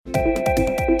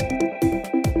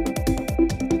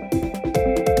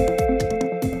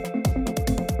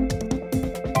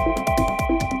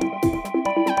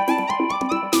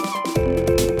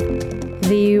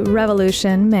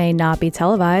revolution may not be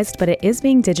televised, but it is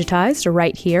being digitized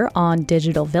right here on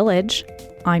Digital Village.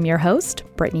 I'm your host,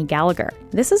 Brittany Gallagher.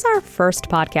 This is our first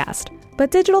podcast,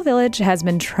 but Digital Village has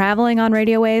been traveling on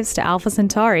radio waves to Alpha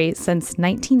Centauri since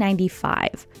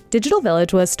 1995. Digital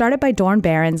Village was started by Dorn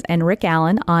Behrens and Rick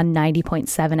Allen on 90.7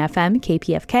 FM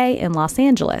KPFK in Los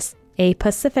Angeles, a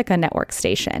Pacifica network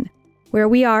station, where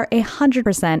we are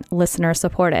 100% listener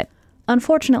supported.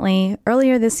 Unfortunately,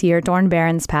 earlier this year, Dorn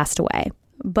Behrens passed away.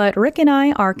 But Rick and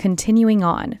I are continuing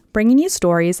on, bringing you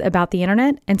stories about the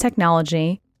internet and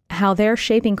technology, how they're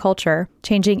shaping culture,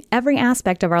 changing every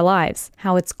aspect of our lives,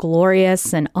 how it's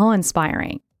glorious and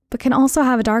awe-inspiring, but can also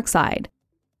have a dark side,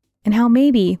 and how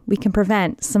maybe we can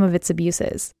prevent some of its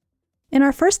abuses. In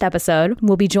our first episode,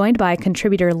 we'll be joined by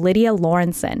contributor Lydia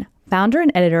Lawrenson, founder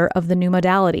and editor of The New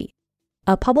Modality,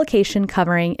 a publication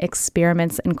covering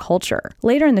experiments in culture.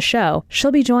 Later in the show,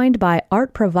 she'll be joined by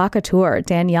art provocateur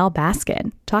Danielle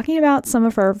Baskin, talking about some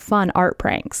of her fun art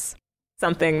pranks.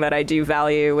 Something that I do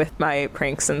value with my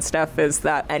pranks and stuff is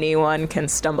that anyone can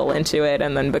stumble into it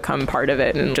and then become part of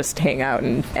it and just hang out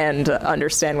and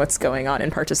understand what's going on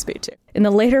and participate too. In the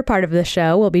later part of the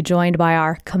show, we'll be joined by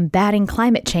our combating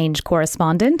climate change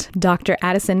correspondent, Dr.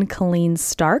 Addison Colleen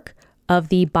Stark, of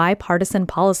the Bipartisan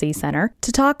Policy Center,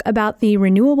 to talk about the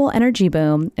renewable energy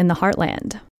boom in the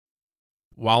Heartland.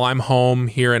 While I'm home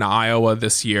here in Iowa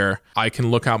this year, I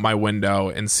can look out my window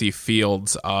and see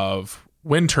fields of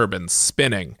wind turbines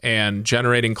spinning and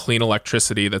generating clean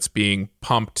electricity that's being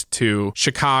pumped to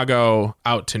Chicago,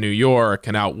 out to New York,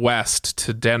 and out west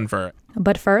to Denver.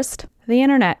 But first, the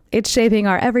internet. It's shaping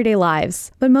our everyday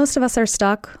lives, but most of us are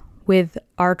stuck with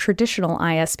our traditional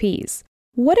ISPs.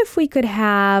 What if we could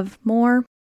have more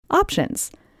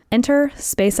options? Enter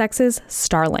SpaceX's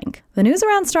Starlink. The news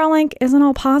around Starlink isn't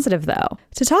all positive, though.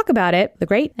 To talk about it, the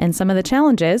great and some of the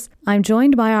challenges, I'm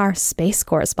joined by our space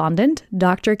correspondent,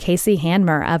 Dr. Casey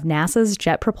Hanmer of NASA's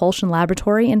Jet Propulsion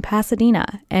Laboratory in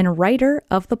Pasadena and writer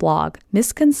of the blog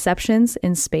Misconceptions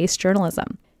in Space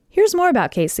Journalism. Here's more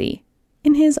about Casey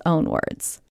in his own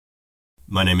words.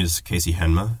 My name is Casey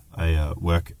Hanmer. I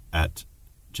work at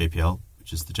JPL,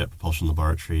 which is the Jet Propulsion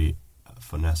Laboratory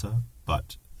for NASA,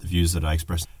 but the views that I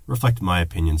express reflect my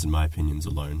opinions and my opinions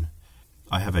alone.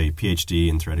 I have a PhD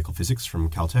in theoretical physics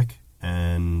from Caltech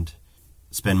and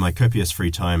spend my copious free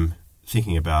time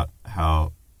thinking about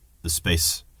how the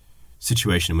space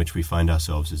situation in which we find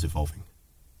ourselves is evolving.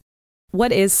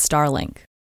 What is Starlink?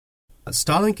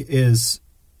 Starlink is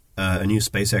a new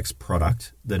SpaceX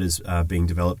product that is being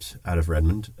developed out of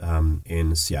Redmond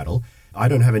in Seattle. I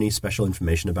don't have any special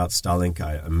information about Starlink.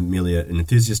 I'm merely an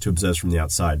enthusiast who observes from the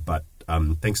outside, but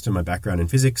thanks to my background in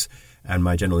physics and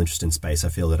my general interest in space, I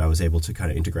feel that I was able to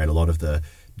kind of integrate a lot of the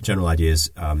general ideas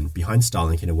behind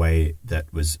Starlink in a way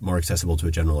that was more accessible to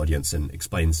a general audience and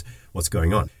explains what's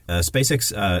going on.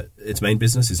 SpaceX, its main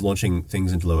business is launching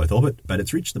things into low Earth orbit, but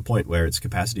it's reached the point where its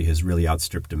capacity has really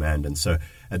outstripped demand. And so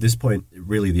at this point,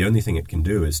 really the only thing it can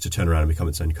do is to turn around and become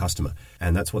its own customer.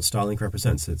 And that's what Starlink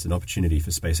represents. It's an opportunity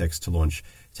for SpaceX to launch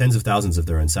tens of thousands of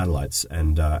their own satellites.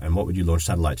 And what would you launch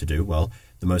satellite to do? Well,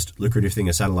 the most lucrative thing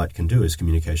a satellite can do is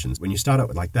communications. When you start out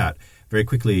with like that, very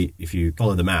quickly, if you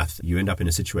follow the math, you end up in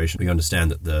a situation where you understand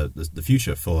that the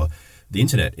future for the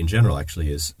internet in general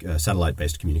actually is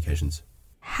satellite-based communications.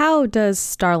 How does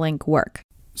Starlink work?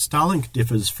 Starlink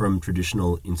differs from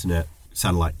traditional internet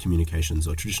satellite communications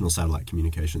or traditional satellite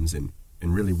communications in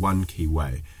really one key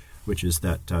way, which is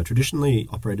that traditionally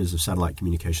operators of satellite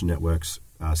communication networks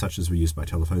such as were used by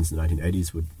telephones in the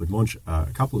 1980s, would launch a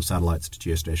couple of satellites to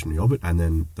geostationary orbit, and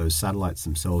then those satellites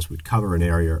themselves would cover an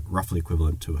area roughly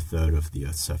equivalent to a third of the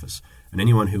Earth's surface. And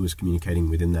anyone who was communicating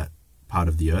within that part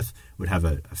of the Earth would have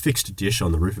a fixed dish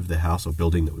on the roof of their house or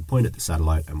building that would point at the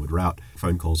satellite and would route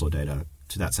phone calls or data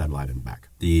to that satellite and back.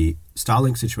 The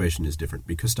Starlink situation is different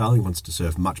because Starlink wants to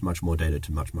serve much, much more data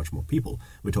to much, much more people.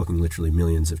 We're talking literally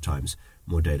millions of times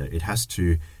more data. It has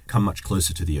to come much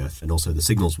closer to the Earth, and also the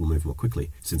signals will move more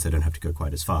quickly since they don't have to go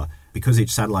quite as far. Because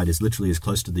each satellite is literally as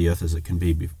close to the Earth as it can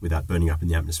be without burning up in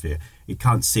the atmosphere, it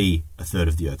can't see a third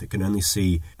of the Earth. It can only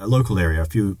see a local area, a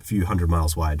few hundred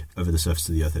miles wide over the surface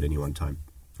of the Earth at any one time.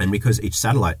 And because each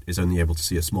satellite is only able to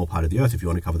see a small part of the Earth, if you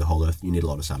want to cover the whole Earth, you need a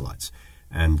lot of satellites.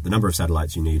 And the number of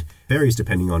satellites you need varies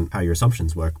depending on how your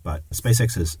assumptions work, but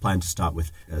SpaceX has planned to start with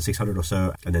 600 or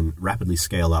so and then rapidly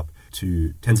scale up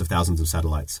to tens of thousands of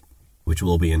satellites, which will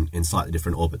all be in slightly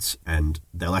different orbits, and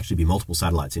there'll actually be multiple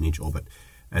satellites in each orbit.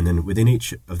 And then within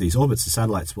each of these orbits, the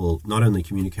satellites will not only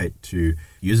communicate to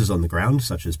users on the ground,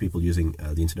 such as people using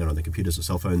the internet on their computers or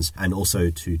cell phones, and also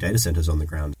to data centers on the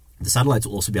ground. The satellites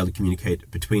will also be able to communicate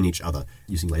between each other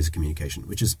using laser communication,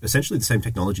 which is essentially the same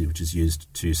technology which is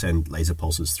used to send laser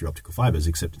pulses through optical fibers,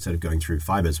 except instead of going through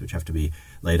fibers, which have to be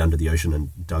laid under the ocean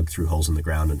and dug through holes in the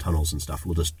ground and tunnels and stuff,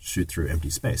 we'll just shoot through empty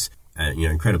space. And,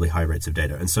 incredibly high rates of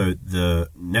data. And so the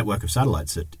network of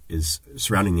satellites that is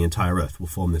surrounding the entire Earth will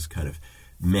form this kind of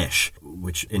mesh,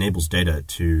 which enables data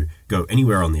to go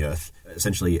anywhere on the Earth,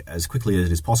 essentially as quickly as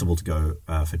it is possible to go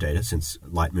for data, since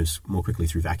light moves more quickly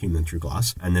through vacuum than through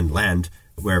glass, and then land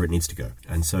wherever it needs to go.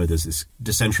 And so there's this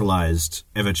decentralized,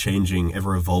 ever-changing,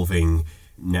 ever-evolving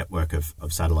network of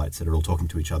satellites that are all talking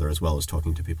to each other as well as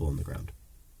talking to people on the ground.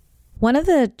 One of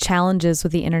the challenges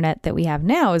with the internet that we have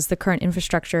now is the current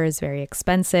infrastructure is very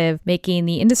expensive, making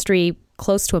the industry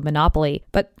close to a monopoly.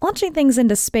 But launching things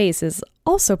into space is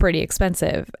also pretty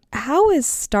expensive. How is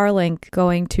Starlink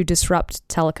going to disrupt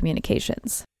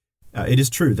telecommunications? It is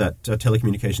true that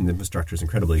telecommunications infrastructure is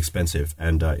incredibly expensive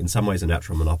and in some ways a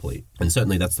natural monopoly. And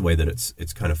certainly that's the way that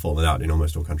it's kind of fallen out in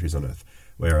almost all countries on Earth,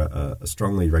 where a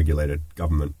strongly regulated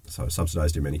government, so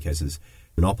subsidized in many cases,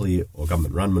 monopoly or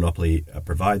government-run monopoly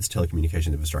provides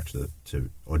telecommunications infrastructure to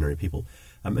ordinary people.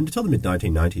 And until the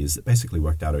mid-1990s, it basically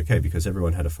worked out okay because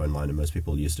everyone had a phone line and most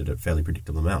people used it at a fairly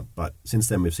predictable amount. But since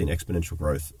then, we've seen exponential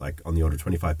growth, like on the order of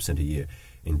 25% a year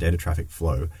in data traffic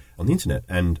flow on the internet.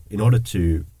 And in order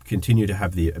to continue to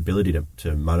have the ability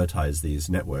to monetize these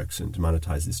networks and to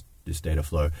monetize this data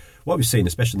flow, what we've seen,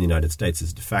 especially in the United States,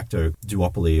 is de facto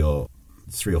duopoly, or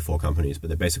 3 or 4 companies, but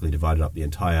they basically divided up the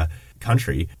entire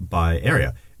country by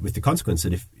area, with the consequence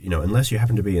that if, unless you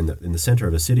happen to be in the center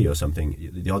of a city or something,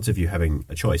 the odds of you having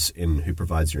a choice in who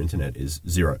provides your internet is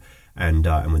 0. And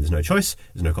when there's no choice,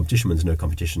 there's no competition. When there's no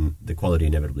competition, the quality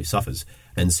inevitably suffers.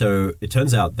 And so it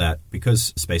turns out that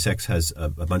because SpaceX has a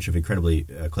bunch of incredibly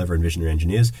clever and visionary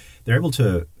engineers, they're able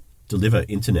to deliver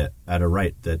internet at a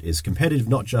rate that is competitive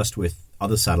not just with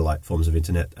other satellite forms of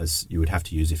internet as you would have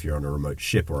to use if you're on a remote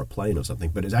ship or a plane or something,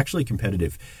 but is actually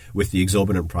competitive with the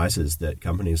exorbitant prices that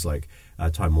companies like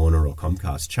Time Warner or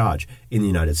Comcast charge in the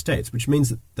United States, which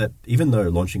means that even though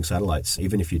launching satellites,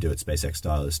 even if you do it SpaceX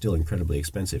style, is still incredibly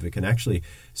expensive, it can actually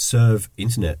serve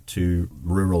internet to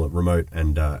rural, remote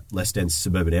and less dense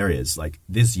suburban areas like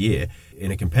this year in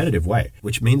a competitive way,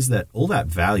 which means that all that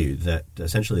value that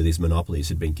essentially these monopolies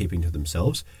had been keeping to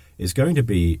themselves is going to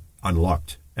be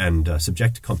unlocked and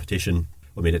subject to competition.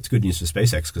 I mean, it's good news for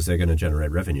SpaceX because they're going to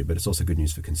generate revenue, but it's also good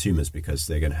news for consumers because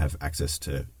they're going to have access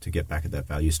to get back at that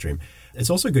value stream. It's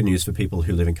also good news for people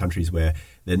who live in countries where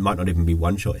there might not even be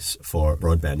one choice for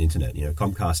broadband internet.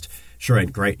 Comcast sure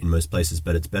ain't great in most places,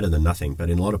 but it's better than nothing. But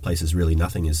in a lot of places, really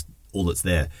nothing is all that's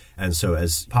there. And so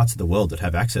as parts of the world that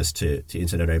have access to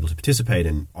internet are able to participate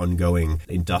in ongoing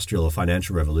industrial or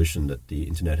financial revolution that the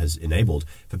internet has enabled,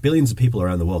 for billions of people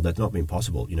around the world, that's not been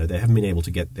possible. They haven't been able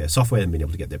to get their software, they haven't been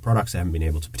able to get their products, they haven't been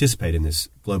able to participate in this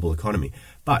global economy.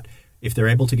 But if they're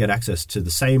able to get access to the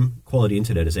same quality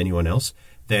internet as anyone else,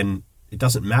 then it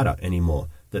doesn't matter anymore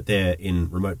that they're in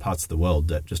remote parts of the world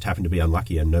that just happen to be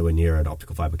unlucky and nowhere near an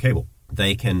optical fiber cable.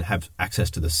 They can have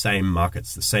access to the same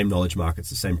markets, the same knowledge markets,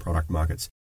 the same product markets.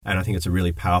 And I think it's a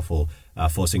really powerful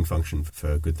forcing function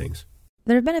for good things.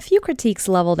 There have been a few critiques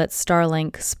leveled at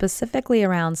Starlink, specifically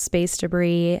around space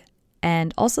debris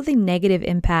and also the negative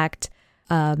impact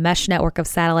a mesh network of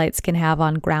satellites can have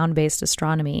on ground-based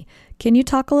astronomy. Can you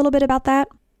talk a little bit about that?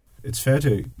 It's fair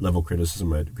to level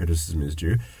criticism where criticism is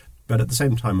due, but at the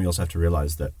same time we also have to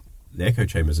realize that the echo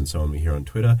chambers and so on we hear on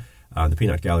Twitter, the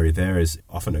peanut gallery there is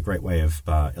often a great way of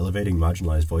elevating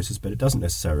marginalized voices, but it doesn't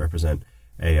necessarily represent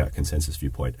a consensus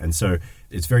viewpoint. And so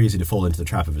it's very easy to fall into the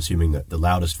trap of assuming that the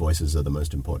loudest voices are the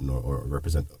most important or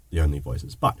represent the only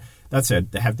voices. But that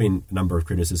said, there have been a number of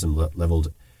criticism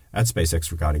leveled at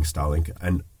SpaceX regarding Starlink,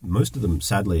 and most of them,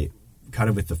 sadly, kind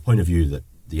of with the point of view that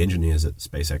the engineers at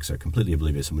SpaceX are completely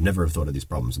oblivious and would never have thought of these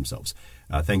problems themselves.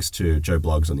 Thanks to Joe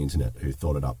Bloggs on the internet who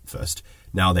thought it up first.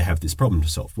 Now they have this problem to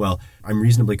solve. Well, I'm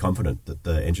reasonably confident that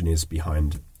the engineers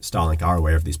behind Starlink are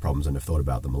aware of these problems and have thought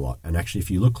about them a lot. And actually, if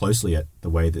you look closely at the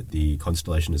way that the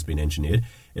constellation has been engineered,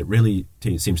 it really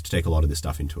seems to take a lot of this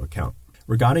stuff into account.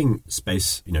 Regarding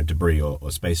space, debris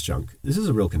or space junk, this is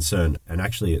a real concern, and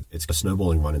actually it's a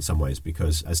snowballing one in some ways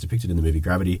because, as depicted in the movie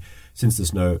Gravity, since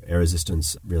there's no air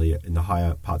resistance really in the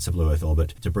higher parts of low Earth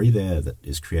orbit, debris there that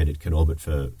is created can orbit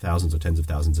for thousands or tens of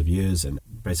thousands of years and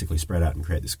basically spread out and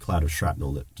create this cloud of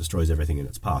shrapnel that destroys everything in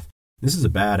its path. This is a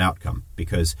bad outcome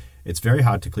because it's very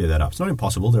hard to clear that up. It's not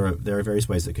impossible. There are various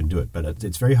ways that can do it, but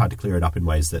it's very hard to clear it up in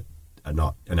ways that are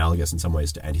not analogous in some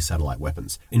ways to anti-satellite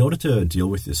weapons. In order to deal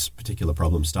with this particular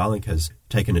problem, Starlink has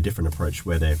taken a different approach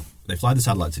where they fly the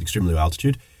satellites at extremely low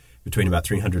altitude, between about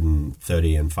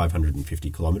 330 and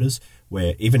 550 kilometers,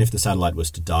 where even if the satellite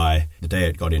was to die the day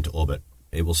it got into orbit,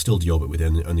 it will still deorbit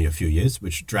within only a few years,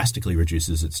 which drastically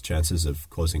reduces its chances of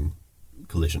causing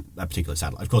collision, that particular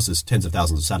satellite. Of course, there's tens of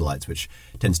thousands of satellites, which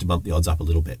tends to bump the odds up a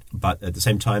little bit. But at the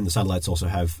same time, the satellites also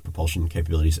have propulsion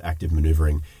capabilities, active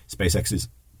maneuvering. SpaceX is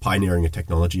pioneering a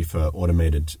technology for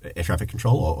automated air traffic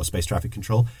control or space traffic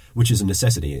control, which is a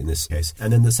necessity in this case.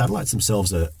 And then the satellites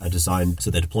themselves are designed so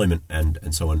their deployment and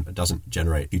so on doesn't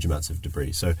generate huge amounts of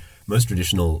debris. So most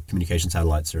traditional communication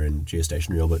satellites are in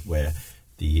geostationary orbit, where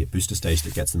the booster stage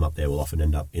that gets them up there will often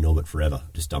end up in orbit forever,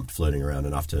 just dumped floating around,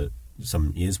 and after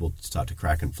some years will start to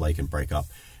crack and flake and break up.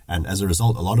 And as a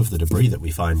result, a lot of the debris that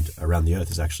we find around the Earth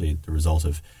is actually the result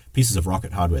of pieces of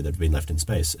rocket hardware that have been left in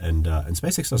space. And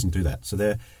SpaceX doesn't do that. So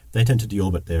they tend to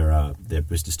deorbit their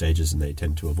booster stages, and they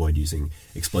tend to avoid using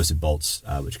explosive bolts,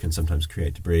 which can sometimes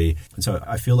create debris. And so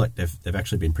I feel like they've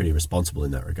actually been pretty responsible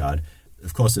in that regard.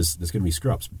 Of course, there's going to be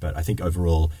screw-ups, but I think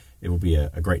overall it will be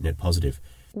a great net positive.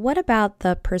 What about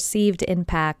the perceived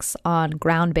impacts on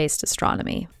ground-based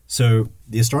astronomy? So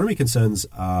the astronomy concerns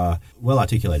are well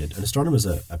articulated, and astronomers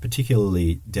are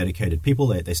particularly dedicated people.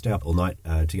 They stay up all night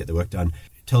to get their work done.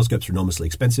 Telescopes are enormously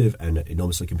expensive and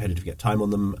enormously competitive to get time on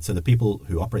them. So the people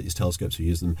who operate these telescopes, who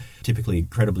use them, are typically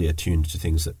incredibly attuned to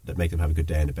things that make them have a good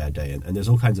day and a bad day. And there's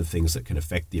all kinds of things that can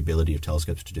affect the ability of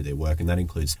telescopes to do their work. And that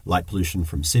includes light pollution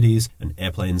from cities and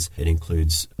airplanes. It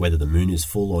includes whether the moon is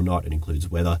full or not. It includes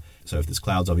weather. So if there's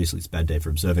clouds, obviously it's a bad day for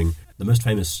observing. The most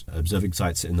famous observing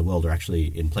sites in the world are actually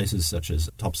in places such as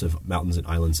tops of mountains and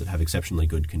islands that have exceptionally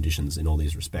good conditions in all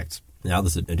these respects. Now,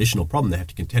 there's an additional problem they have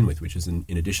to contend with, which is in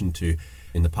addition to,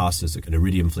 in the past, there's an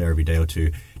iridium flare every day or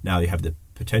two. Now you have the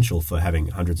potential for having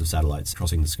hundreds of satellites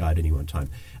crossing the sky at any one time.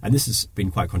 And this has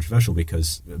been quite controversial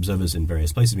because observers in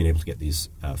various places have been able to get these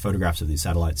photographs of these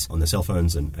satellites on their cell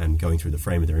phones and going through the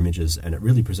frame of their images. And it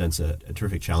really presents a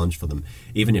terrific challenge for them.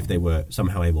 Even if they were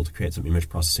somehow able to create some image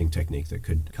processing technique that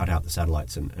could cut out the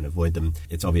satellites and avoid them,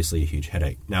 it's obviously a huge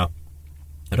headache. Now,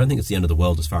 I don't think it's the end of the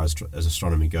world as far as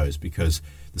astronomy goes, because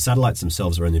the satellites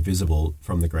themselves are only visible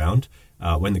from the ground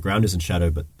when the ground is in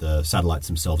shadow, but the satellites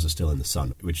themselves are still in the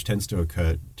sun, which tends to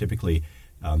occur typically.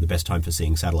 The best time for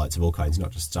seeing satellites of all kinds,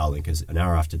 not just Starlink, is an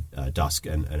hour after dusk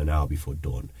and an hour before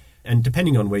dawn. And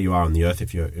depending on where you are on the Earth,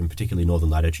 if you're in particularly northern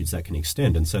latitudes, that can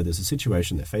extend. And so there's a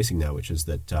situation they're facing now, which is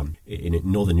that in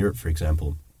Northern Europe, for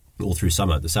example, all through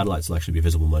summer, the satellites will actually be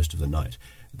visible most of the night.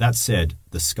 That said,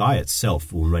 the sky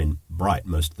itself will remain bright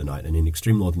most of the night, and in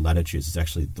extreme northern latitudes, it's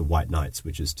actually the white nights,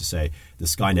 which is to say the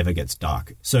sky never gets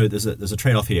dark. So there's a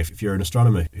trade-off here. If you're an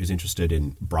astronomer who's interested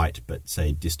in bright but,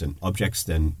 say, distant objects,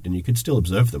 then you could still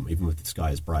observe them even if the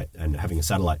sky is bright, and having a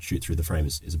satellite shoot through the frame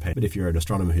is a pain. But if you're an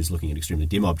astronomer who's looking at extremely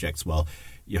dim objects, well,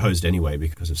 you're hosed anyway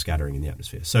because of scattering in the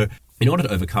atmosphere. So in order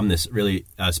to overcome this, really,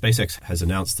 SpaceX has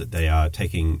announced that they are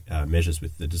taking measures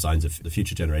with the designs of the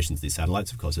future generations of these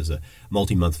satellites. Of course, there's a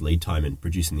multi-month lead time in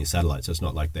producing these satellites, so it's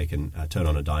not like they can turn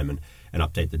on a dime and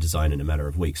update the design in a matter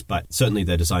of weeks. But certainly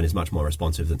their design is much more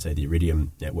responsive than, say, the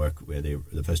Iridium network, where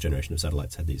the first generation of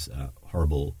satellites had these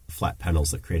horrible flat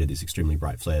panels that created these extremely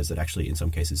bright flares that actually, in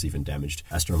some cases, even damaged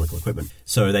astronomical equipment.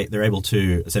 So they're able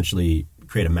to essentially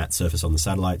create a matte surface on the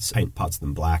satellites, paint parts of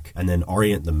them black, and then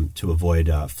orient them to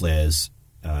avoid flares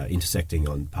intersecting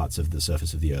on parts of the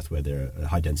surface of the Earth where there are a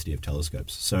high density of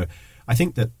telescopes. So I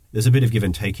think that there's a bit of give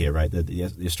and take here, right?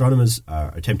 The astronomers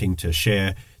are attempting to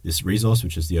share this resource,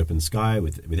 which is the open sky,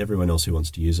 with everyone else who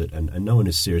wants to use it, and no one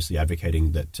is seriously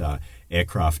advocating that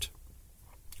aircraft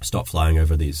stop flying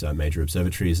over these major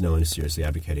observatories. No one is seriously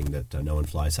advocating that no one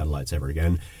flies satellites ever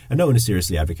again. And no one is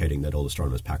seriously advocating that all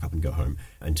astronomers pack up and go home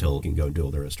until they can go and do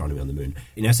all their astronomy on the moon.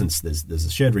 In essence, there's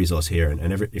a shared resource here,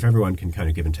 and if everyone can kind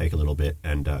of give and take a little bit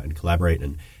and collaborate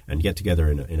and get together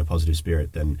in a positive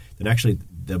spirit, then actually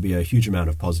there'll be a huge amount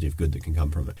of positive good that can come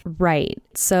from it. Right.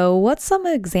 So what's some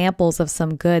examples of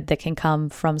some good that can come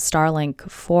from Starlink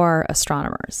for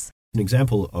astronomers? An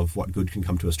example of what good can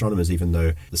come to astronomers, even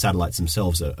though the satellites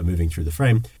themselves are moving through the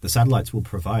frame, the satellites will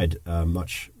provide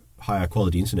much higher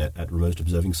quality internet at remote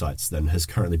observing sites than has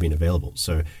currently been available.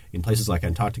 So in places like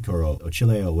Antarctica or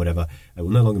Chile or whatever, it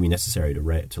will no longer be necessary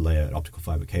to lay an optical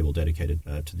fiber cable dedicated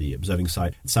to the observing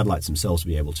site. The satellites themselves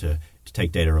will be able to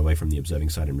take data away from the observing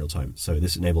site in real time. So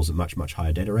this enables a much, much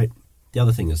higher data rate. The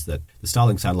other thing is that the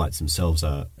Starlink satellites themselves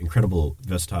are incredible,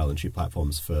 versatile and cheap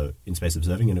platforms for in-space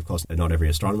observing. And of course, not every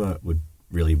astronomer would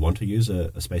really want to use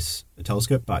a space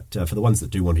telescope. But for the ones that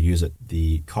do want to use it,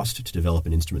 the cost to develop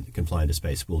an instrument that can fly into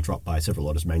space will drop by several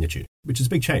orders of magnitude, which is a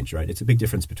big change, right? It's a big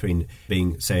difference between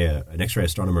being, say, an X-ray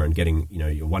astronomer and getting,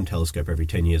 your one telescope every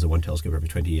 10 years or one telescope every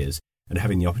 20 years, and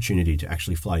having the opportunity to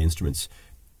actually fly instruments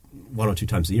 1 or 2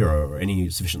 times a year, or any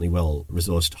sufficiently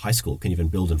well-resourced high school can even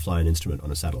build and fly an instrument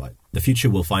on a satellite. The future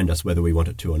will find us whether we want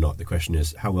it to or not. The question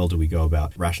is, how well do we go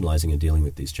about rationalizing and dealing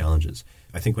with these challenges?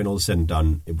 I think when all is said and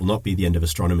done, it will not be the end of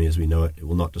astronomy as we know it. It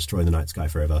will not destroy the night sky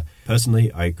forever.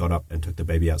 Personally, I got up and took the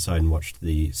baby outside and watched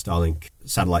the Starlink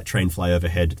satellite train fly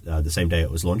overhead the same day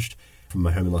it was launched from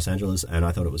my home in Los Angeles, and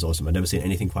I thought it was awesome. I'd never seen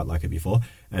anything quite like it before.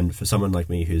 And for someone like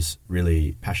me who's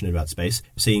really passionate about space,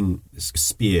 seeing this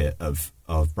spear of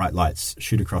bright lights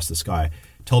shoot across the sky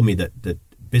told me that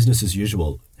business as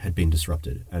usual had been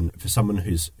disrupted. And for someone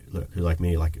who like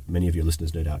me, like many of your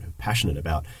listeners no doubt, who are passionate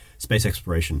about space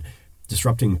exploration,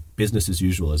 disrupting business as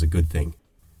usual is a good thing.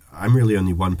 I'm really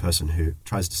only one person who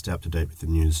tries to stay up to date with the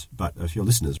news, but if you're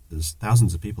listeners, there's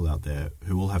thousands of people out there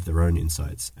who all have their own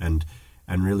insights. And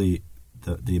really,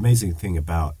 the amazing thing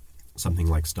about something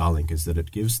like Starlink is that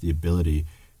it gives the ability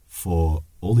for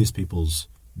all these people's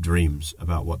dreams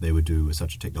about what they would do with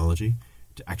such a technology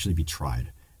to actually be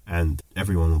tried, and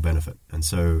everyone will benefit. And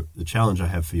so the challenge I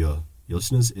have for your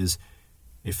listeners is,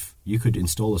 if you could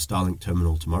install a Starlink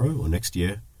terminal tomorrow or next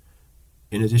year,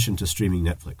 in addition to streaming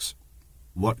Netflix,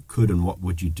 what could and what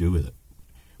would you do with it?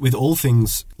 With all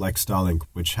things like Starlink,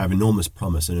 which have enormous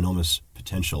promise and enormous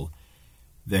potential,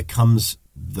 there comes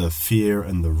the fear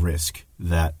and the risk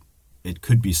that it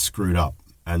could be screwed up.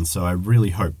 And so I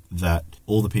really hope that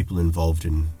all the people involved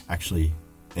in actually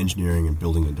engineering and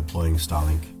building and deploying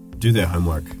Starlink do their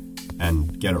homework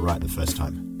and get it right the first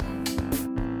time.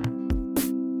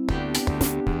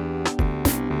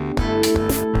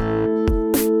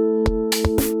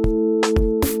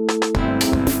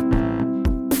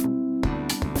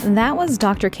 That was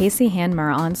Dr. Casey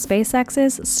Handmer on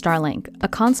SpaceX's Starlink, a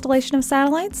constellation of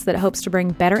satellites that hopes to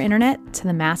bring better internet to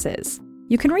the masses.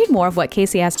 You can read more of what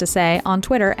Casey has to say on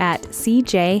Twitter at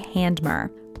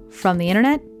CJHandmer. From the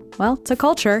internet, well, to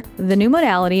culture, The New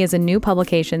Modality is a new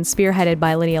publication spearheaded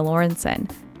by Lydia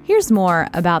Lawrenson. Here's more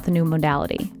about The New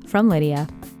Modality from Lydia.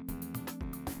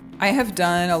 I have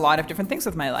done a lot of different things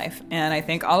with my life, and I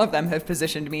think all of them have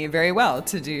positioned me very well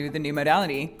to do the new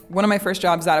modality. One of my first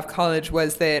jobs out of college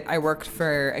was that I worked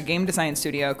for a game design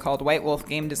studio called White Wolf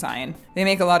Game Design. They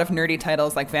make a lot of nerdy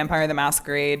titles like Vampire the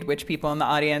Masquerade, which people in the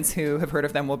audience who have heard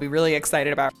of them will be really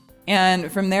excited about.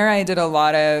 And from there, I did a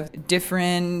lot of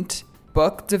different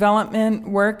book development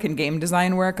work and game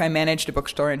design work. I managed a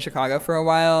bookstore in Chicago for a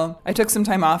while. I took some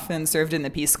time off and served in the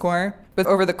Peace Corps. But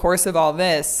over the course of all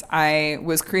this, I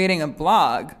was creating a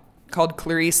blog called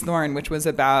Clarice Thorne, which was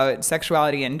about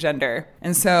sexuality and gender.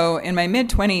 And so in my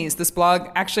mid-20s, this blog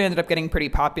actually ended up getting pretty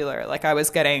popular. Like, I was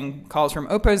getting calls from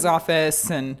Oprah's office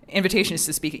and invitations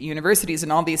to speak at universities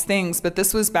and all these things. But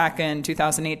this was back in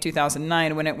 2008,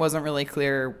 2009, when it wasn't really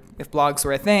clear if blogs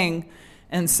were a thing.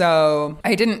 And so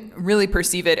I didn't really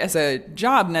perceive it as a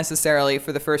job necessarily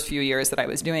for the first few years that I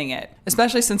was doing it,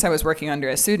 especially since I was working under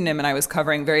a pseudonym and I was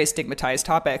covering very stigmatized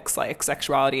topics like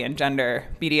sexuality and gender,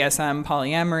 BDSM,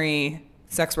 polyamory,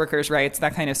 sex workers' rights,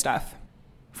 that kind of stuff.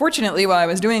 Fortunately, while I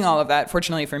was doing all of that,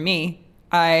 fortunately for me,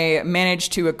 I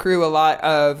managed to accrue a lot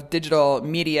of digital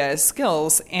media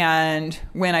skills. And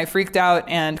when I freaked out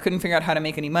and couldn't figure out how to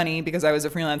make any money because I was a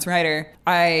freelance writer,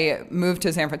 I moved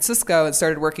to San Francisco and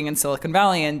started working in Silicon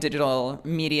Valley in digital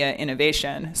media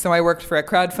innovation. So I worked for a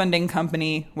crowdfunding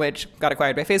company, which got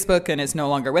acquired by Facebook and is no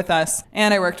longer with us.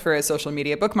 And I worked for a social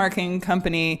media bookmarking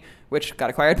company, which got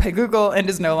acquired by Google and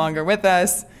is no longer with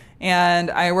us. And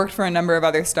I worked for a number of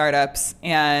other startups,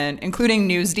 and including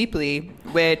News Deeply,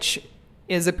 which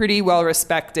is a pretty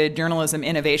well-respected journalism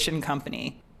innovation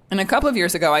company. And a couple of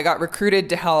years ago, I got recruited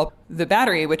to help The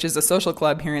Battery, which is a social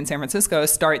club here in San Francisco,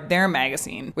 start their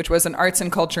magazine, which was an arts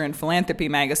and culture and philanthropy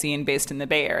magazine based in the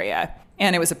Bay Area.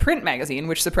 And it was a print magazine,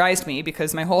 which surprised me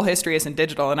because my whole history isn't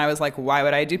digital, and I was like, why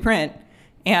would I do print?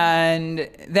 And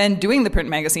then doing the print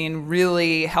magazine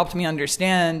really helped me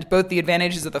understand both the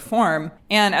advantages of the form,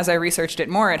 and as I researched it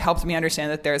more, it helped me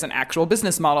understand that there's an actual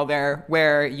business model there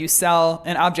where you sell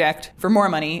an object for more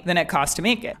money than it costs to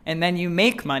make it. And then you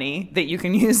make money that you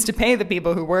can use to pay the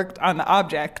people who worked on the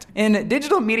object. In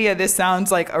digital media, this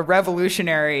sounds like a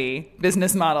revolutionary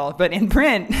business model, but in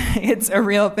print, it's a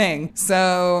real thing.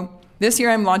 So this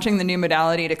year, I'm launching the new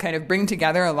modality to kind of bring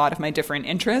together a lot of my different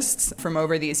interests from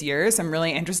over these years. I'm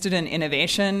really interested in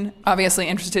innovation, obviously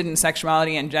interested in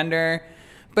sexuality and gender,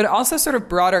 but also sort of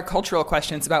broader cultural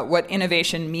questions about what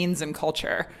innovation means in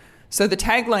culture. So the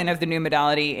tagline of the new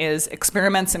modality is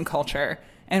experiments in culture.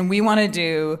 And we want to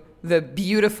do the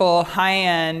beautiful,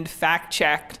 high-end,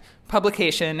 fact-checked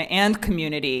publication and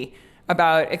community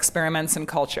about experiments in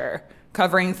culture,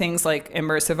 covering things like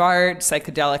immersive art, and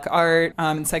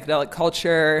psychedelic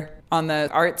culture, On the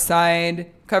art side,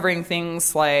 covering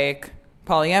things like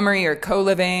polyamory or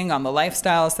co-living on the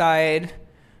lifestyle side,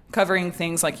 covering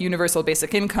things like universal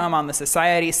basic income on the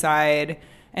society side,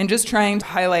 and just trying to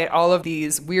highlight all of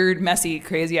these weird, messy,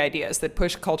 crazy ideas that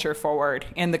push culture forward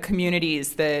and the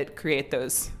communities that create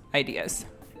those ideas.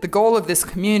 The goal of this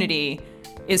community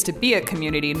is to be a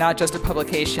community, not just a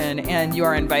publication, and you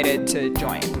are invited to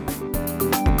join.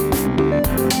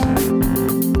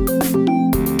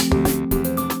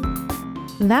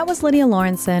 That was Lydia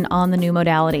Lawrenson on the new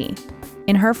modality.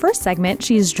 In her first segment,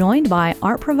 she's joined by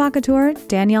art provocateur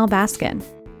Danielle Baskin.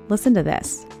 Listen to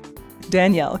this.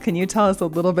 Danielle, can you tell us a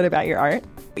little bit about your art?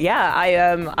 Yeah,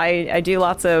 I do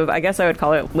lots of, I guess I would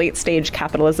call it late stage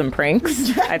capitalism pranks.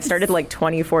 Yes. I've started like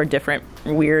 24 different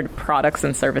weird products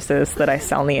and services that I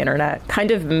sell on the internet,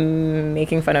 kind of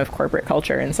making fun of corporate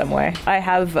culture in some way. I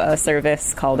have a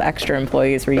service called Extra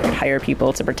Employees where you can hire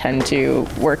people to pretend to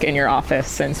work in your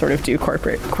office and sort of do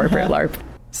corporate LARP.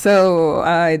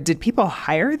 So, did people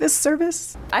hire this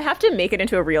service? I have to make it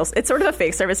into a real... It's sort of a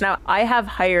fake service now. I have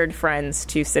hired friends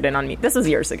to sit in on me. This was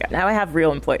years ago. Now I have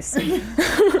real employees.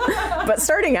 But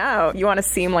starting out, you want to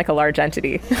seem like a large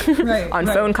entity. Right, on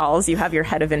phone calls, you have your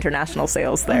head of international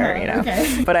sales there, you know.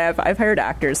 Okay. But I've hired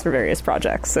actors for various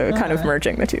projects, so kind of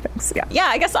merging the two things. Yeah,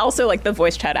 I guess also like the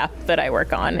voice chat app that I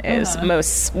work on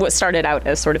is what started out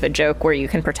as sort of a joke where you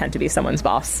can pretend to be someone's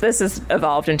boss. This has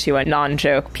evolved into a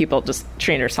non-joke. People just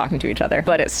strangers talking to each other.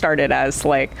 But it started as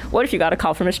like, what if you got a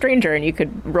call from a stranger and you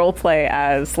could role play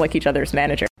as like each other's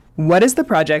manager? What is the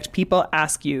project people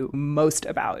ask you most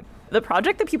about? The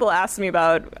project that people ask me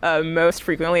about most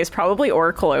frequently is probably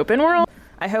Oracle Open World.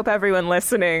 I hope everyone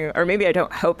listening, or maybe I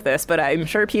don't hope this, but I'm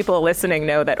sure people listening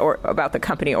know that about the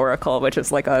company Oracle, which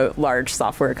is like a large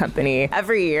software company.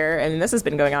 Every year, and this has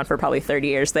been going on for probably 30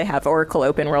 years, they have Oracle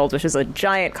Open World, which is a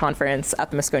giant conference at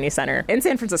the Moscone Center in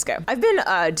San Francisco. I've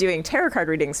been doing tarot card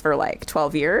readings for like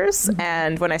 12 years,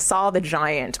 and when I saw the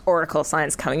giant Oracle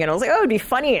signs coming in, I was like, oh, it'd be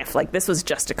funny if like this was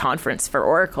just a conference for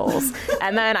oracles.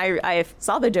 And then I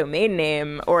saw the domain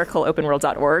name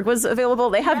oracleopenworld.org was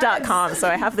available. They have .com, so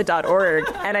I have the .org.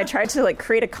 And I tried to like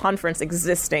create a conference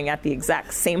existing at the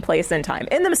exact same place and time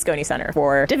in the Moscone Center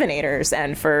for divinators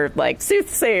and for like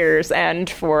soothsayers and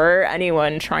for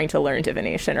anyone trying to learn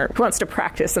divination or who wants to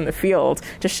practice in the field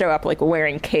to show up like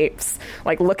wearing capes,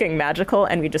 like looking magical,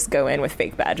 and we just go in with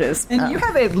fake badges. And you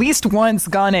have at least once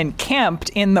gone and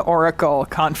camped in the Oracle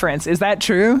conference. Is that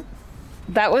true?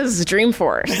 That was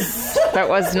Dreamforce. That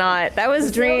was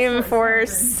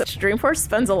Dreamforce. Dreamforce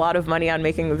spends a lot of money on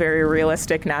making a very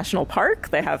realistic national park.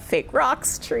 They have fake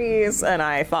rocks, trees, and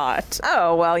I thought,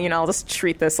 oh, well, you know, I'll just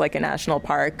treat this like a national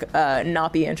park,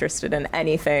 not be interested in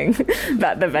anything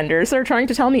that the vendors are trying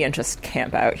to tell me and just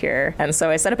camp out here. And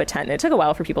so I set up a tent, and it took a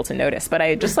while for people to notice, but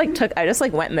I just went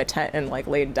in the tent and like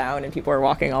laid down, and people were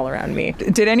walking all around me.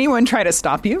 Did anyone try to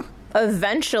stop you?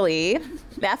 Eventually,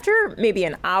 after maybe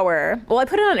an hour, well, I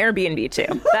put it on Airbnb too.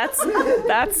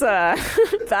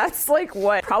 That's like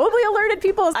what probably alerted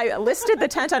people. I listed the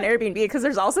tent on Airbnb because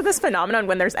there's also this phenomenon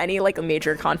when there's any like a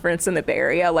major conference in the Bay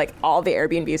Area, like all the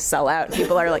Airbnbs sell out.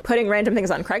 People are like putting random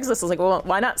things on Craigslist. I was like, well,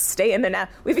 why not stay in we have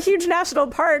a huge national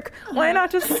park. Why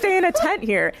not just stay in a tent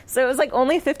here? So it was like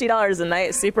only $50 a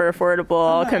night, super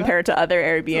affordable compared to other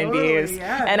Airbnbs. Totally,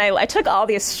 yeah. And I took all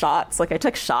these shots. Like I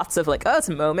took shots of like, oh, it's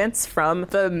moments from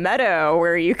the meadow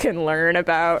where you can learn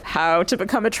about how to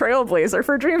become a trailblazer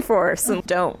for Dreamforce and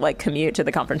don't like commute to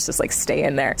the conference, just like stay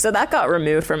in there. So that got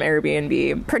removed from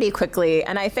Airbnb pretty quickly.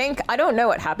 And I don't know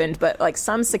what happened, but like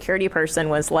some security person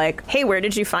was like, hey, where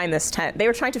did you find this tent? They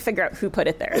were trying to figure out who put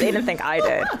it there. They didn't think I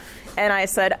did. And I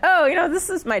said, oh, you know, this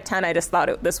is my tent. I just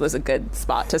thought this was a good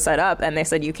spot to set up. And they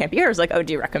said, you can't be here. I was like, oh,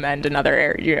 do you recommend another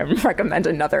area? Do you recommend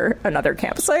another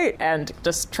campsite? And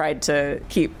just tried to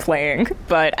keep playing.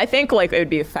 But I think like it would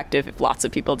be effective if lots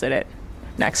of people did it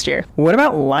next year. What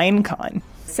about LineCon?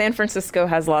 San Francisco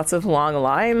has lots of long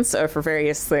lines for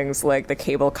various things like the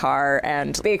cable car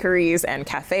and bakeries and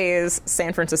cafes.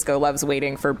 San Francisco loves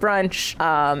waiting for brunch,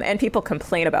 and people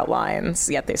complain about lines,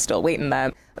 yet they still wait in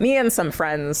them. Me and some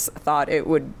friends thought it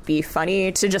would be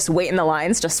funny to just wait in the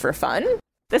lines just for fun.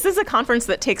 This is a conference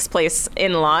that takes place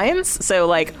in lines. So,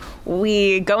 like,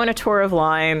 we go on a tour of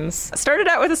lines. Started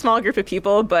out with a small group of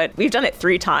people, but we've done it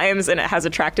 3 times, and it has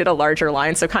attracted a larger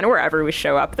line. So kind of wherever we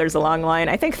show up, there's a long line.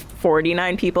 I think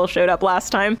 49 people showed up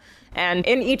last time. And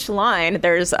in each line,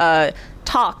 there's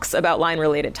talks about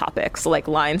line-related topics, like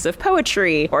lines of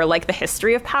poetry or like the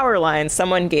history of power lines.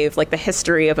 Someone gave like the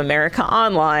history of America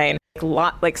Online,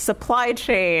 like supply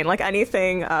chain, like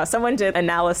anything. Someone did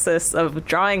analysis of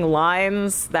drawing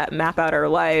lines that map out our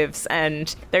lives,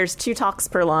 and there's 2 talks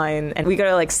per line, and we go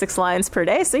to like 6 lines per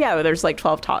day. So yeah, there's like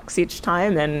 12 talks each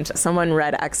time, and someone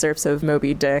read excerpts of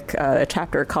Moby Dick, a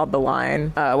chapter called The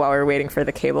Line, while we were waiting for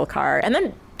the cable car. And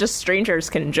then just strangers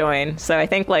can join. So I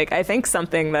think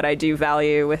something that I do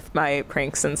value with my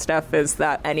pranks and stuff is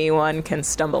that anyone can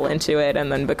stumble into it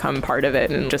and then become part of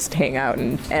it and just hang out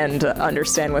and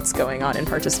understand what's going on and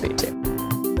participate too.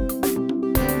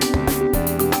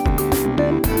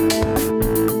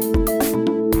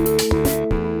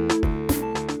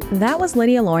 That was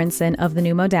Lydia Lawrenson of The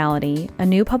New Modality, a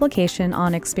new publication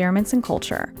on experiments in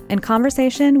culture, in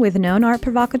conversation with known art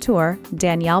provocateur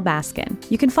Danielle Baskin.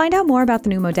 You can find out more about The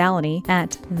New Modality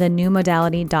at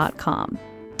thenewmodality.com.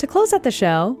 To close out the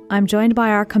show, I'm joined by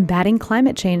our combating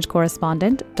climate change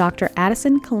correspondent, Dr.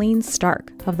 Addison Colleen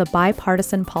Stark of the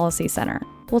Bipartisan Policy Center.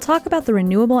 We'll talk about the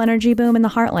renewable energy boom in the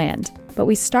Heartland, but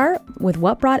we start with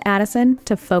what brought Addison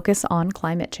to focus on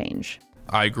climate change.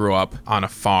 I grew up on a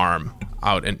farm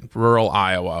out in rural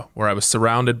Iowa where I was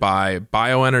surrounded by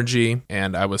bioenergy,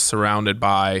 and I was surrounded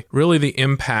by really the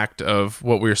impact of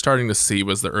what we were starting to see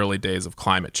was the early days of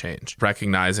climate change,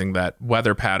 recognizing that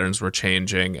weather patterns were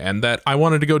changing and that I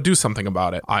wanted to go do something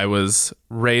about it. I was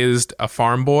raised a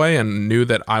farm boy and knew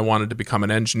that I wanted to become an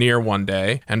engineer one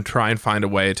day and try and find a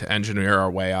way to engineer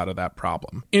our way out of that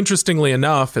problem. Interestingly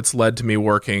enough, it's led to me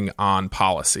working on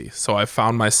policy. So I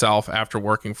found myself, after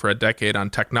working for a decade on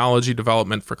technology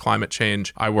development for climate change,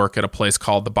 I work at a place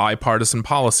called the Bipartisan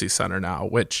Policy Center now,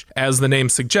 which, as the name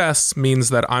suggests, means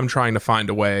that I'm trying to find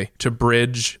a way to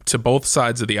bridge to both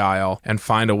sides of the aisle and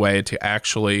find a way to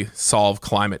actually solve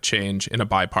climate change in a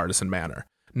bipartisan manner.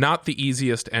 Not the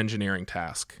easiest engineering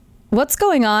task. What's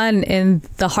going on in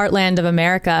the heartland of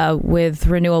America with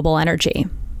renewable energy?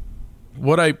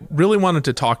 What I really wanted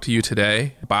to talk to you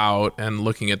today about, and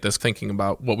looking at this, thinking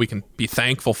about what we can be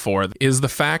thankful for, is the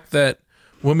fact that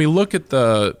when we look at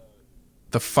the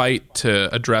fight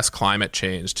to address climate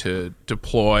change, to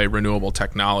deploy renewable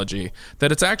technology, that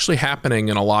it's actually happening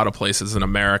in a lot of places in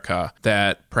America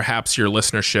that perhaps your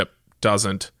listenership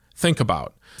doesn't think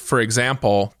about. For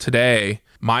example, today,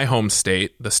 my home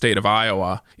state, the state of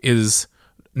Iowa, is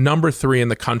number 3 in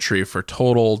the country for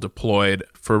total deployed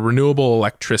for renewable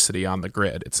electricity on the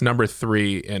grid. It's number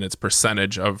 3 in its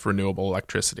percentage of renewable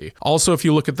electricity. Also, if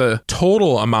you look at the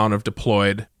total amount of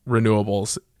deployed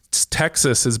renewables,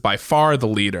 Texas is by far the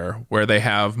leader, where they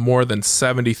have more than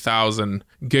 70,000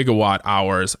 gigawatt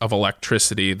hours of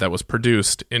electricity that was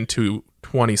produced into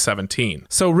 2017.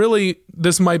 So really,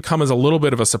 this might come as a little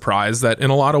bit of a surprise that in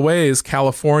a lot of ways,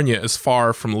 California is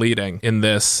far from leading in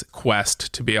this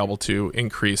quest to be able to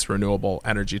increase renewable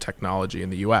energy technology in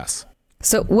the U.S.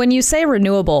 So when you say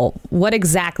renewable, what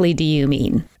exactly do you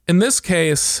mean? In this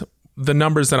case, the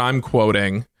numbers that I'm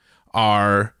quoting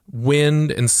are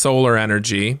wind and solar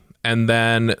energy, and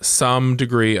then some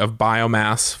degree of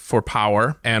biomass for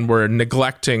power. And we're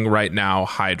neglecting right now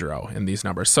hydro in these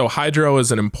numbers. So hydro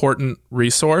is an important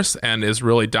resource and is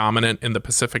really dominant in the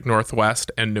Pacific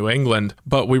Northwest and New England.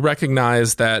 But we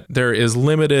recognize that there is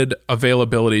limited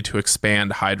availability to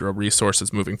expand hydro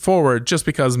resources moving forward, just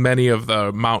because many of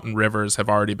the mountain rivers have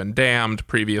already been dammed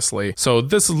previously. So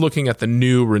this is looking at the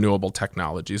new renewable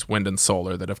technologies, wind and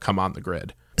solar, that have come on the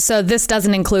grid. So this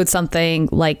doesn't include something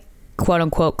like quote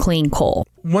unquote clean coal.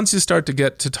 Once you start to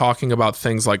get to talking about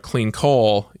things like clean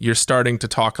coal, you're starting to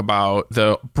talk about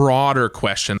the broader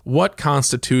question: what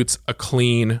constitutes a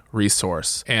clean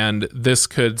resource? And this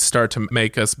could start to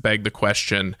make us beg the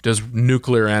question, does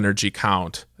nuclear energy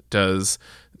count? Does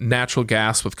natural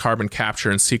gas with carbon capture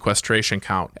and sequestration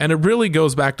count? And it really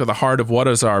goes back to the heart of what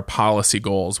is our policy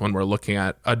goals when we're looking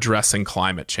at addressing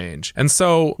climate change. And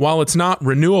so while it's not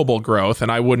renewable growth,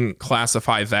 and I wouldn't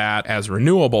classify that as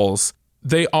renewables,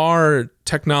 they are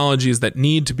technologies that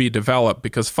need to be developed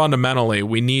because fundamentally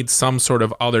we need some sort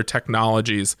of other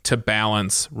technologies to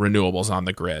balance renewables on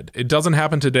the grid. It doesn't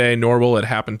happen today, nor will it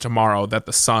happen tomorrow, that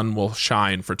the sun will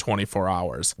shine for 24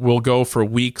 hours. We'll go for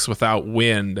weeks without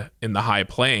wind in the high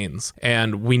plains,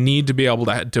 and we need to be able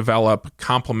to develop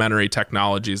complementary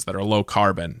technologies that are low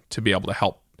carbon to be able to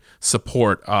help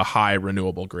support a high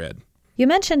renewable grid. You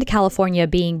mentioned California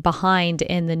being behind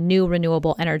in the new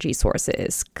renewable energy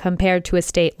sources compared to a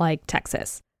state like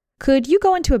Texas. Could you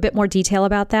go into a bit more detail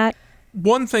about that?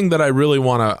 One thing that I really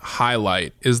want to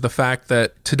highlight is the fact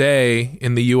that today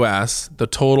in the U.S., the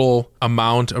total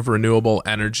amount of renewable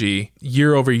energy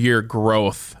year-over-year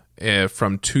growth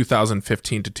from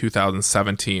 2015 to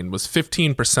 2017 was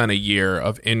 15% a year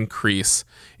of increase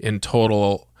in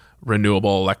total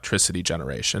renewable electricity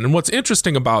generation. And what's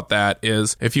interesting about that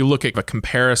is if you look at a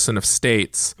comparison of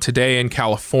states, today in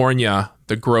California,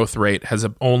 the growth rate has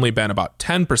only been about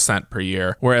 10% per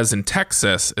year, whereas in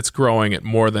Texas, it's growing at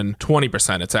more than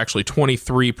 20%. It's actually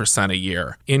 23% a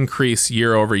year, increase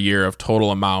year over year of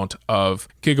total amount of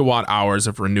gigawatt hours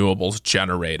of renewables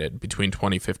generated between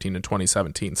 2015 and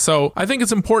 2017. So I think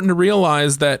it's important to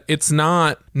realize that it's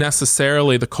not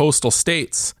necessarily the coastal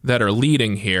states that are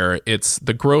leading here. It's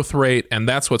the growth rate, and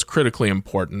that's what's critically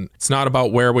important. It's not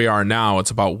about where we are now.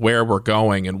 It's about where we're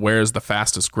going, and where's the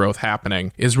fastest growth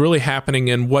happening is really happening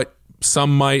in what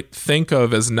some might think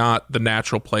of as not the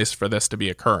natural place for this to be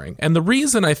occurring. And the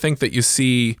reason I think that you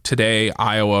see today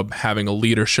Iowa having a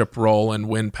leadership role in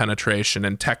wind penetration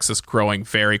and Texas growing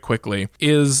very quickly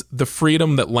is the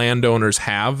freedom that landowners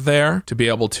have there to be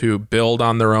able to build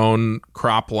on their own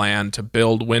cropland, to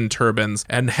build wind turbines,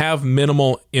 and have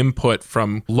minimal input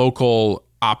from local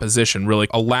opposition, really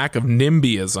a lack of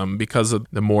NIMBYism because of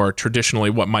the more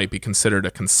traditionally what might be considered a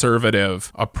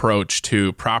conservative approach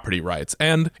to property rights.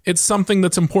 And it's something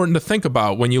that's important to think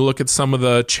about when you look at some of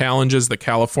the challenges that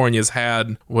California's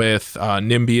had with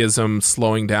NIMBYism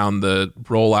slowing down the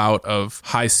rollout of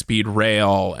high-speed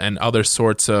rail and other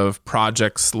sorts of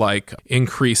projects like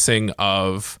increasing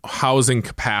of housing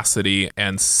capacity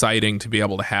and siting to be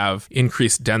able to have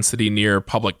increased density near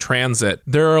public transit.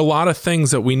 There are a lot of things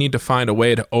that we need to find a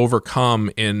way to overcome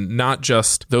in not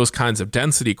just those kinds of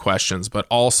density questions, but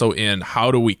also in how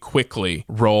do we quickly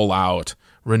roll out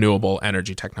renewable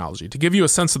energy technology. To give you a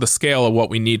sense of the scale of what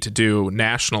we need to do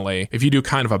nationally, if you do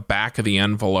kind of a back of the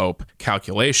envelope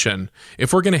calculation,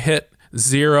 if we're going to hit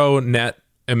zero net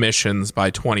emissions by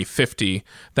 2050,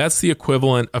 that's the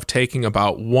equivalent of taking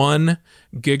about 1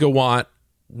 gigawatt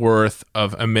worth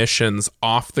of emissions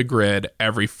off the grid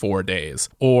every 4 days.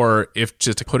 Or if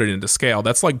just to put it into scale,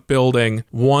 that's like building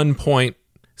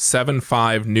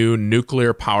 1.75 new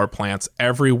nuclear power plants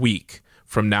every week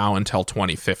from now until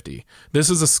 2050. This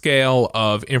is a scale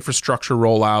of infrastructure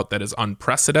rollout that is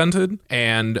unprecedented,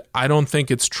 and I don't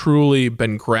think it's truly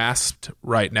been grasped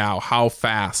right now how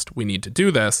fast we need to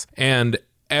do this. And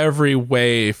every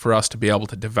way for us to be able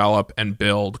to develop and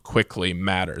build quickly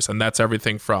matters. And that's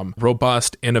everything from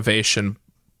robust innovation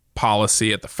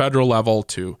policy at the federal level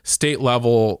to state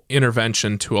level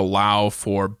intervention to allow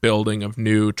for building of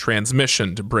new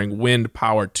transmission to bring wind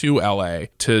power to LA,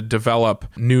 to develop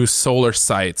new solar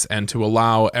sites and to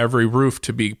allow every roof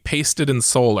to be pasted in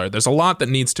solar. There's a lot that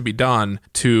needs to be done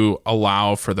to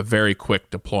allow for the very quick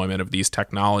deployment of these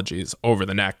technologies over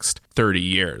the next 30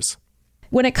 years.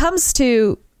 When it comes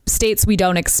to states we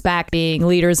don't expect being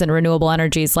leaders in renewable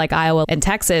energies like Iowa and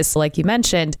Texas, like you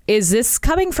mentioned, is this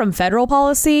coming from federal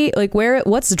policy? Like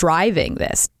what's driving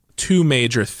this? Two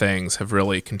major things have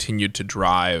really continued to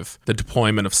drive the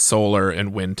deployment of solar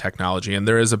and wind technology. And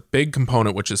there is a big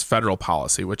component, which is federal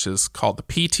policy, which is called the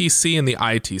PTC and the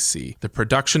ITC, the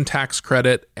production tax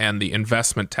credit and the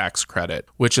investment tax credit,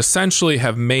 which essentially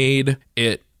have made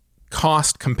it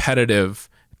cost competitive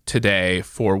today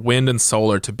for wind and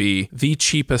solar to be the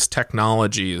cheapest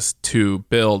technologies to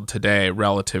build today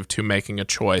relative to making a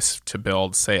choice to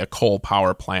build, say, a coal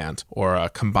power plant or a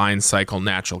combined cycle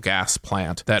natural gas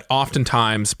plant. That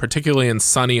oftentimes, particularly in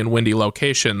sunny and windy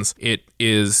locations, it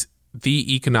is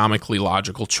the economically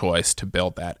logical choice to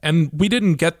build that. And we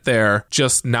didn't get there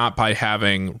just not by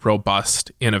having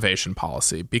robust innovation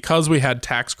policy. Because we had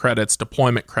tax credits,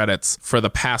 deployment credits for the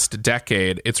past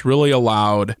decade, it's really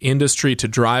allowed industry to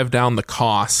drive down the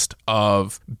cost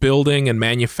of building and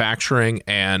manufacturing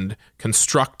and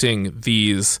constructing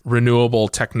these renewable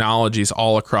technologies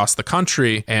all across the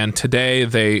country. And today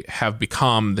they have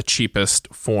become the cheapest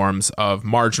forms of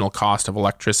marginal cost of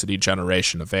electricity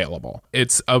generation available.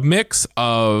 It's a mix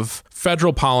of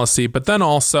federal policy, but then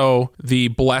also the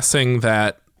blessing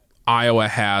that Iowa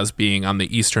has being on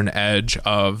the eastern edge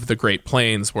of the Great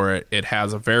Plains, where it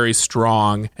has a very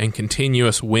strong and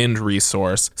continuous wind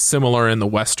resource, similar in the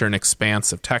western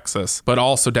expanse of Texas. But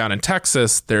also down in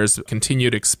Texas, there's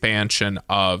continued expansion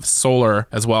of solar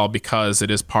as well because it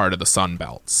is part of the Sun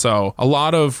Belt. So a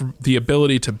lot of the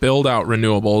ability to build out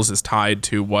renewables is tied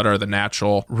to what are the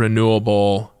natural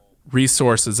renewable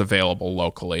resources available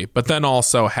locally, but then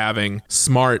also having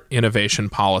smart innovation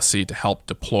policy to help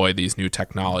deploy these new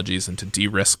technologies and to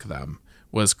de-risk them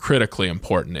was critically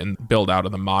important in build out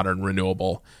of the modern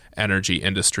renewable energy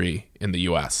industry in the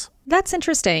U.S. That's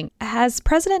interesting. Has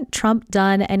President Trump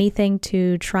done anything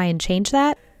to try and change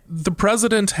that? The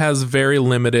president has very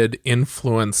limited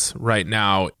influence right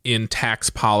now in tax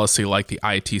policy like the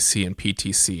ITC and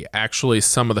PTC. Actually,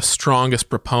 some of the strongest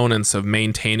proponents of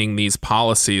maintaining these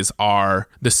policies are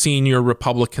the senior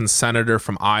Republican senator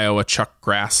from Iowa, Chuck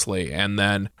Grassley, and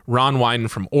then Ron Wyden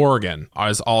from Oregon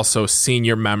is also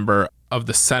senior member of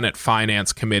the Senate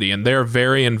Finance Committee, and they're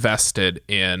very invested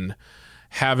in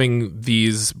having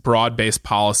these broad-based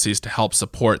policies to help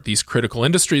support these critical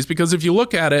industries. Because if you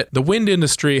look at it, the wind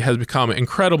industry has become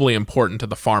incredibly important to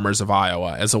the farmers of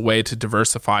Iowa as a way to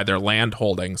diversify their land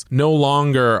holdings. No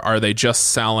longer are they just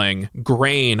selling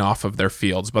grain off of their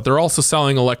fields, but they're also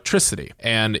selling electricity.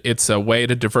 And it's a way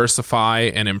to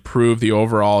diversify and improve the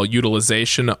overall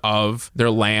utilization of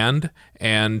their land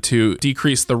and to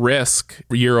decrease the risk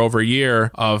year over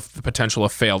year of the potential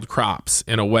of failed crops.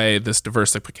 In a way, this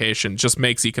diversification just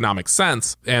makes economic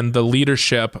sense. And the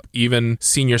leadership, even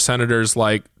senior senators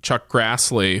like Chuck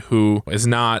Grassley, who is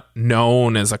not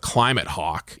known as a climate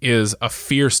hawk, is a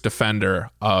fierce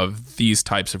defender of these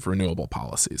types of renewable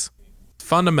policies.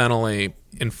 Fundamentally,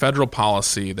 in federal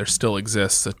policy, there still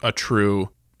exists a true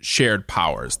shared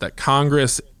powers that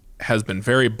Congress has been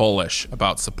very bullish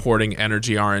about supporting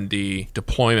energy R&D,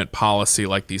 deployment policy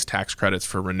like these tax credits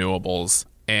for renewables,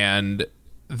 and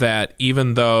that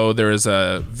even though there is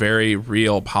a very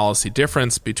real policy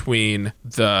difference between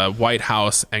the White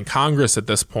House and Congress at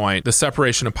this point, the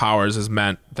separation of powers has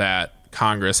meant that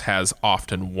Congress has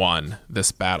often won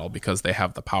this battle because they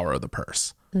have the power of the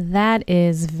purse. That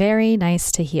is very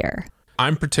nice to hear.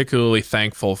 I'm particularly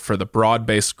thankful for the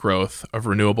broad-based growth of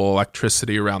renewable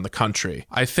electricity around the country.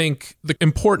 I think the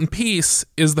important piece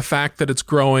is the fact that it's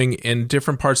growing in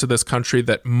different parts of this country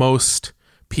that most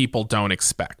people don't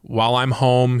expect. While I'm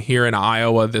home here in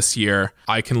Iowa this year,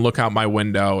 I can look out my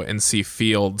window and see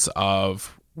fields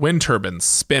of wind turbines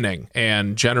spinning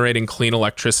and generating clean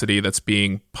electricity that's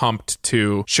being pumped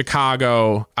to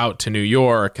Chicago, out to New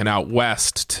York, and out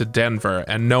west to Denver,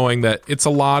 and knowing that it's a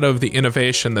lot of the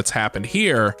innovation that's happened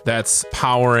here that's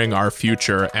powering our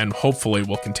future and hopefully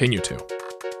will continue to.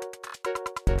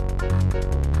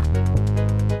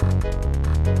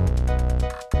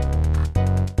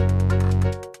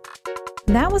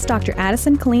 That was Dr.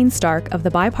 Addison Killeen-Stark of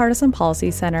the Bipartisan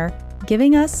Policy Center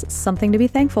giving us something to be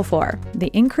thankful for,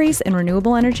 the increase in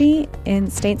renewable energy in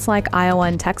states like Iowa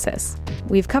and Texas.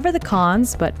 We've covered the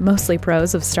cons, but mostly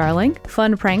pros of Starlink,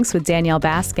 fun pranks with Danielle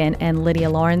Baskin and Lydia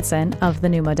Lawrenson of The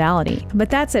New Modality. But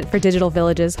that's it for Digital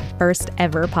Village's first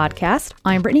ever podcast.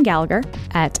 I'm Brittany Gallagher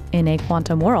at In a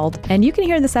Quantum World, and you can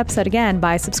hear this episode again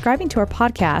by subscribing to our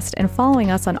podcast and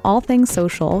following us on all things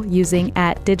social using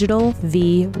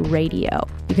 @DigitalVRadio.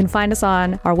 You can find us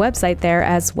on our website there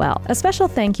as well. A special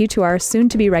thank you to our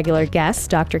soon-to-be regular guests,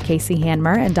 Dr. Casey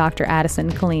Hanmer and Dr.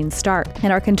 Addison Killeen-Stark,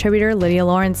 and our contributor, Lydia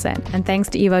Lawrenson. And thanks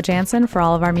to Evo Jansen for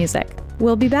all of our music.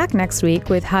 We'll be back next week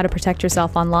with how to protect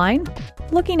yourself online,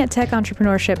 looking at tech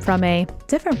entrepreneurship from a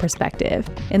different perspective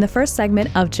in the first segment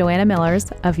of Joanna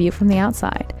Miller's A View from the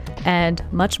Outside, and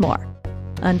much more.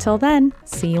 Until then,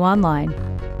 see you online.